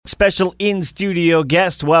special in-studio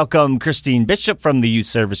guest. Welcome, Christine Bishop from the Youth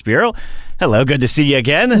Service Bureau. Hello, good to see you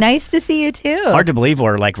again. Nice to see you too. Hard to believe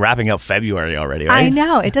we're wrapping up February already, right? I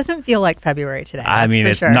know. It doesn't feel like February today. I mean,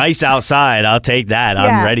 it's nice outside. I'll take that. Yeah.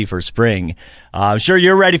 I'm ready for spring. I'm sure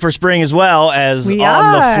you're ready for spring as well, as We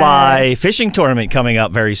On the are. Fly fishing tournament coming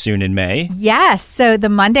up very soon in May. Yes. So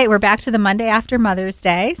we're back to the Monday after Mother's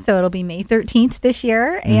Day. So it'll be May 13th this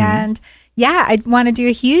year. And yeah, I want to do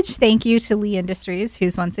a huge thank you to Lee Industries,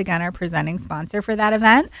 who's once again our presenting sponsor for that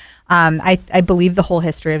event. I believe the whole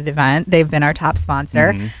history of the event. They've been our top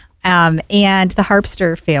sponsor. And the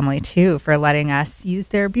Harpster family, too, for letting us use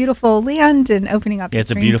their beautiful land and opening up the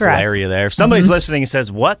It's a screen beautiful for us. area there. If somebody's listening and says,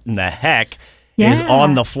 what in the heck is Yeah.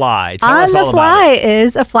 On the Fly? Tell On us the all Fly about it.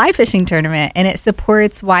 is a fly fishing tournament, and it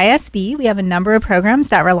supports YSB. We have a number of programs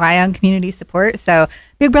that rely on community support. So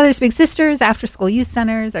Big Brothers Big Sisters, after school youth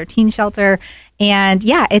centers, our teen shelter. And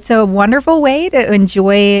yeah, it's a wonderful way to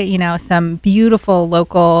enjoy, some beautiful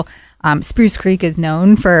local. Spruce Creek is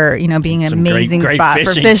known for, being an Some amazing great spot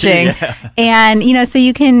for fishing, too, fishing. And, so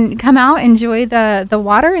you can come out, enjoy the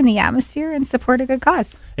water and the atmosphere and support a good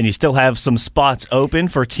cause. And you still have some spots open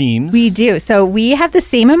for teams. We do. So we have the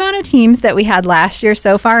same amount of teams that we had last year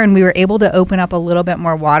so far, and we were able to open up a little bit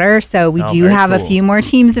more water. So we do very have a cool. few more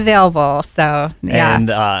teams available. So, yeah. And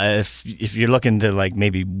if you're looking to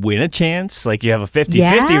maybe win a chance, you have a 50-50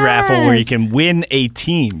 Yes. raffle where you can win a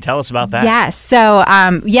team. Tell us about that. Yes. So,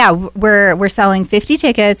 we're selling 50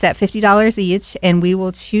 tickets at $50 each, and we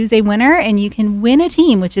will choose a winner, and you can win a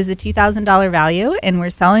team, which is a $2,000 value. And we're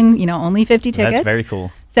selling, only 50 tickets. That's very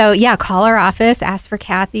cool. So, yeah, call our office, ask for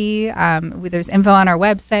Kathy. There's info on our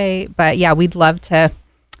website. But, yeah, we'd love to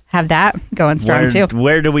have that going strong, too.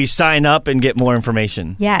 Where do we sign up and get more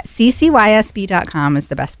information? Yeah, ccysb.com is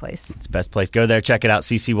the best place. It's the best place. Go there, check it out,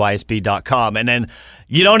 ccysb.com. And then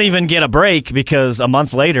you don't even get a break because a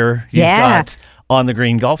month later, you've got On the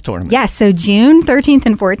Green Golf Tournament. Yeah, so June 13th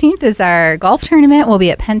and 14th is our golf tournament. We'll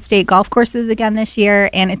be at Penn State Golf Courses again this year,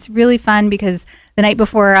 and it's really fun because the night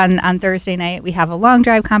before on Thursday night, we have a long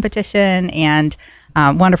drive competition and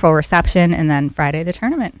wonderful reception, and then Friday, the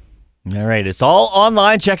tournament. All right, it's all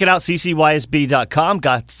online. Check it out, ccysb.com.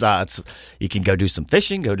 You can go do some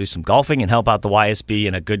fishing, go do some golfing, and help out the YSB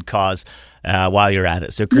in a good cause while you're at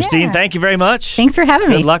it. So, Christine, thank you very much. Thanks for having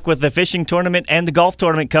me. Good luck with the fishing tournament and the golf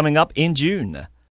tournament coming up in June.